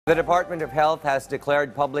The Department of Health has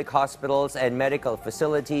declared public hospitals and medical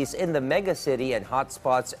facilities in the megacity and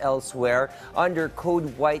hotspots elsewhere under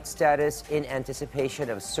Code White status in anticipation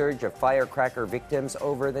of surge of firecracker victims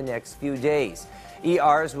over the next few days.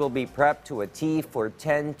 ERs will be prepped to a T for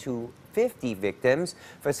 10 to 50 victims,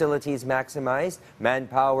 facilities maximized,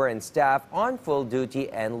 manpower and staff on full duty,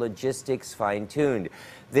 and logistics fine-tuned.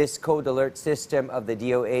 This code alert system of the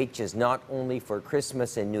DOH is not only for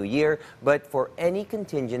Christmas and New Year, but for any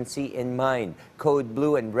contingency in mind. Code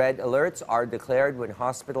blue and red alerts are declared when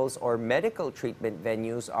hospitals or medical treatment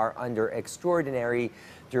venues are under extraordinary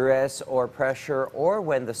duress or pressure, or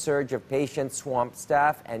when the surge of patients swamp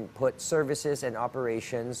staff and put services and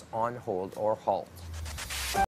operations on hold or halt.